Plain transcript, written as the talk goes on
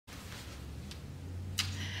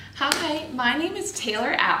Hi, my name is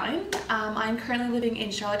Taylor Allen. I'm currently living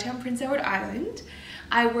in Charlottetown, Prince Edward Island.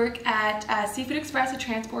 I work at Seafood Express, a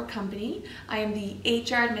transport company. I am the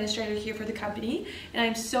HR administrator here for the company, and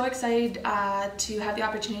I'm so excited to have the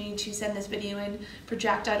opportunity to send this video in for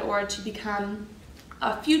Jack.org to become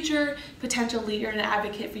a future potential leader and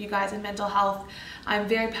advocate for you guys in mental health. I'm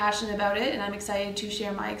very passionate about it, and I'm excited to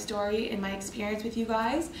share my story and my experience with you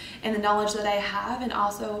guys and the knowledge that I have, and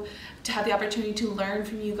also to have the opportunity to learn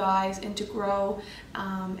from you guys and to grow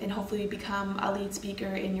and hopefully become a lead speaker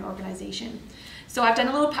in your organization. So I've done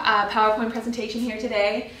a little PowerPoint presentation here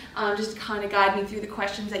today just to kind of guide me through the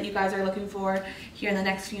questions that you guys are looking for here in the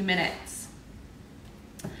next few minutes.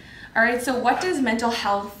 All right, so what does mental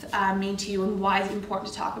health mean to you, and why is it important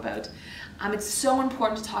to talk about? It's so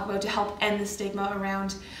important to talk about to help end the stigma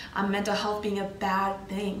around mental health being a bad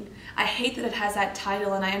thing. I hate that it has that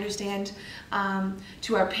title, and I understand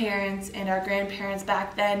to our parents and our grandparents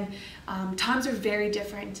back then, times are very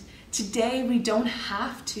different. Today, we don't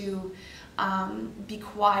have to be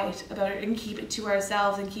quiet about it and keep it to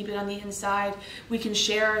ourselves and keep it on the inside. We can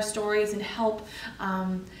share our stories and help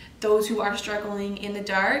those who are struggling in the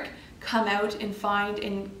dark come out and find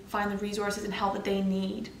the resources and help that they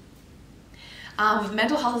need.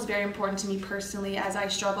 Mental health is very important to me personally, as I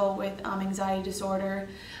struggle with anxiety disorder.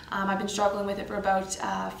 I've been struggling with it for about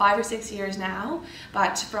 5 or 6 years now,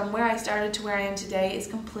 but from where I started to where I am today is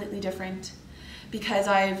completely different, because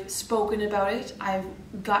I've spoken about it, I've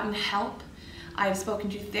gotten help, I've spoken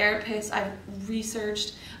to therapists, I've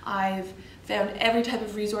researched, I've found every type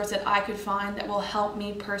of resource that I could find that will help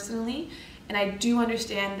me personally. And I do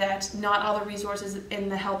understand that not all the resources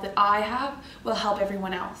and the help that I have will help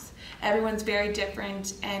everyone else. Everyone's very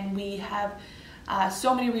different, and we have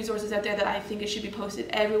so many resources out there that I think it should be posted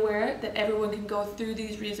everywhere, that everyone can go through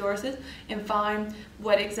these resources and find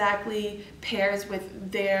what exactly pairs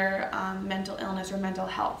with their mental illness or mental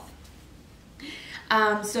health.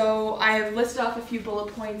 So I have listed off a few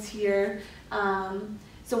bullet points here.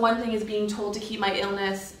 So one thing is being told to keep my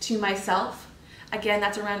illness to myself. Again,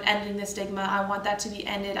 that's around ending the stigma. I want that to be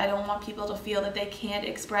ended. I don't want people to feel that they can't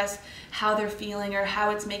express how they're feeling or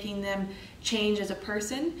how it's making them change as a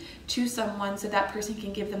person to someone, so that person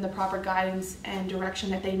can give them the proper guidance and direction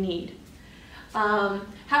that they need. How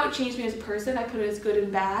it changed me as a person, I put it as good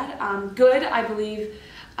and bad. Good, I believe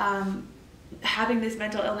having this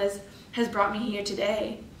mental illness has brought me here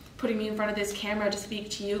today, putting me in front of this camera to speak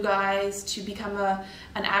to you guys, to become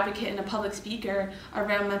an advocate and a public speaker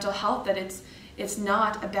around mental health, that it's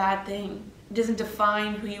not a bad thing. It doesn't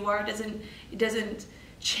define who you are. It doesn't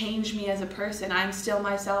change me as a person. I'm still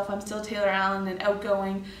myself. I'm still Taylor Allen, an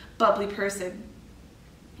outgoing, bubbly person.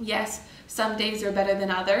 Yes, some days are better than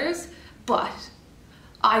others, but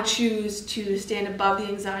I choose to stand above the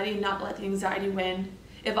anxiety and not let the anxiety win.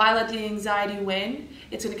 If I let the anxiety win,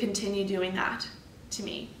 it's going to continue doing that to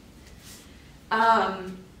me.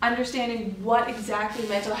 Understanding what exactly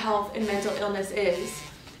mental health and mental illness is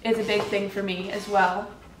a big thing for me as well.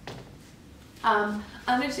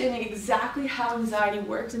 Understanding exactly how anxiety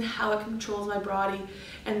works and how it controls my body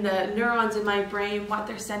and the neurons in my brain, what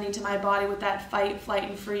they're sending to my body with that fight, flight,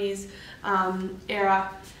 and freeze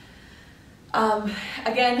era.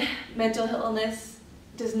 Again, mental illness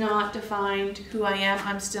does not define who I am.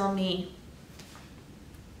 I'm still me.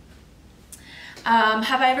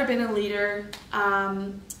 Have I ever been a leader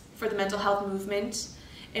for the mental health movement?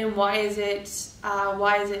 And why is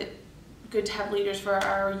it good to have leaders for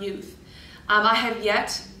our youth? I have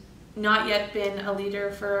not yet been a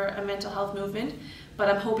leader for a mental health movement, but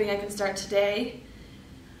I'm hoping I can start today.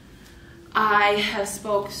 I have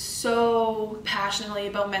spoke so passionately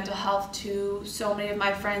about mental health to so many of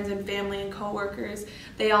my friends and family and coworkers.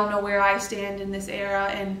 They all know where I stand in this era,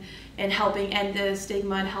 and helping end the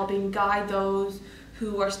stigma and helping guide those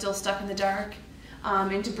who are still stuck in the dark,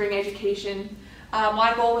 and to bring education.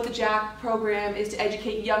 My goal with the Jack program is to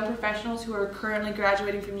educate young professionals who are currently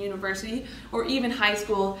graduating from university or even high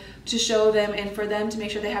school, to show them and for them to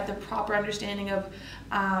make sure they have the proper understanding of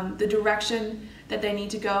the direction that they need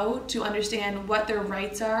to go, to understand what their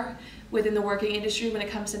rights are within the working industry when it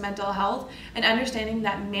comes to mental health, and understanding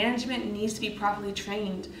that management needs to be properly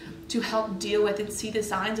trained to help deal with and see the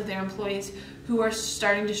signs of their employees who are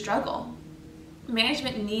starting to struggle.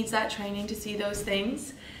 Management needs that training to see those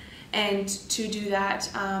things, and to do that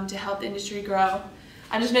to help the industry grow.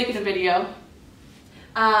 I'm just making a video.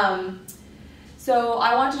 So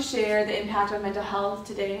I want to share the impact on mental health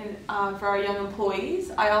today for our young employees.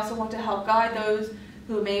 I also want to help guide those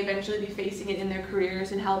who may eventually be facing it in their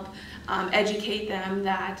careers, and help educate them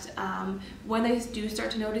that when they do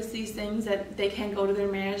start to notice these things, that they can go to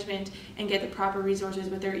their management and get the proper resources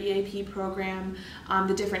with their EAP program,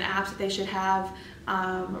 the different apps that they should have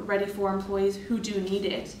ready for employees who do need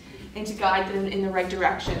it, and to guide them in the right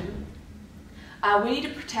direction. We need to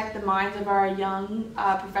protect the minds of our young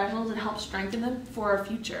professionals and help strengthen them for our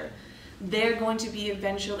future. They're going to be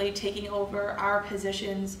eventually taking over our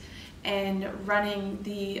positions and running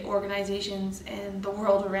the organizations and the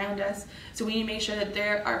world around us. So we need to make sure that they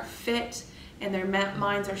are fit and their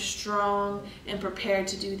minds are strong and prepared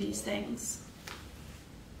to do these things.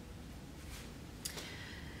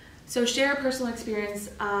 So share a personal experience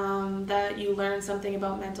that you learned something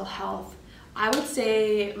about mental health. I would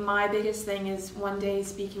say my biggest thing is one day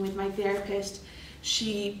speaking with my therapist,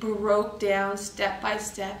 she broke down step by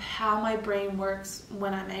step how my brain works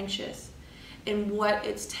when I'm anxious and what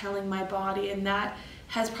it's telling my body, and that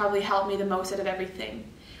has probably helped me the most out of everything.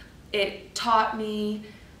 It taught me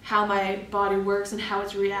how my body works and how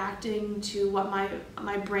it's reacting to what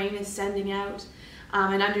my brain is sending out,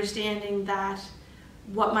 and understanding that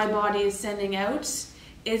what my body is sending out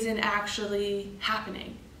isn't actually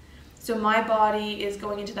happening. So my body is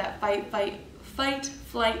going into that fight,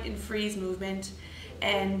 flight, and freeze movement,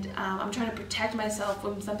 and I'm trying to protect myself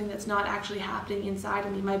from something that's not actually happening inside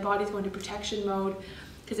of me. My body's going to protection mode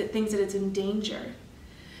because it thinks that it's in danger.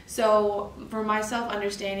 So for myself,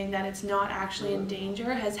 understanding that it's not actually in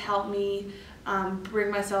danger has helped me bring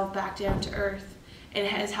myself back down to earth, and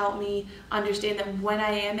it has helped me understand that when I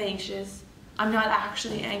am anxious, I'm not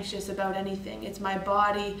actually anxious about anything. It's my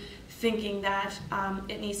body thinking that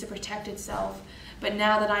it needs to protect itself. But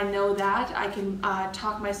now that I know that, I can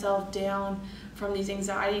talk myself down from these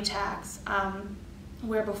anxiety attacks,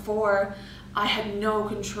 where before I had no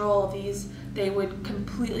control of these. They would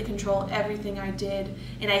completely control everything I did,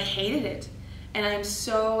 and I hated it. And I'm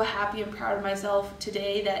so happy and proud of myself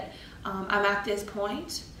today that I'm at this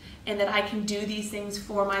point, and that I can do these things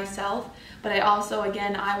for myself. But I also,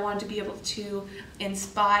 again, I want to be able to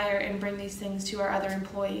inspire and bring these things to our other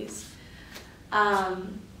employees.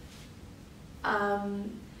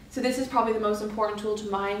 So this is probably the most important tool to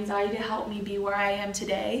my anxiety to help me be where I am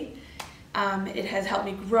today. It has helped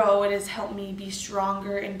me grow, it has helped me be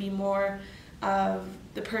stronger and be more of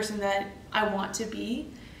the person that I want to be.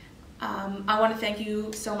 I want to thank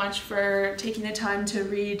you so much for taking the time to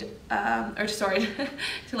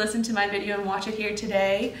to listen to my video and watch it here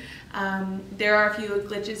today. There are a few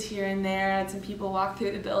glitches here and there, and some people walk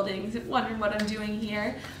through the buildings wondering what I'm doing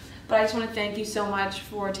here. But I just want to thank you so much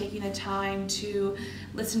for taking the time to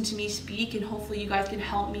listen to me speak, and hopefully you guys can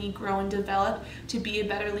help me grow and develop to be a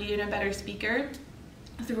better leader and a better speaker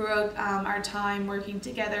throughout our time working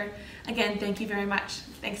together. Again, thank you very much.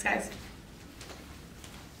 Thanks, guys.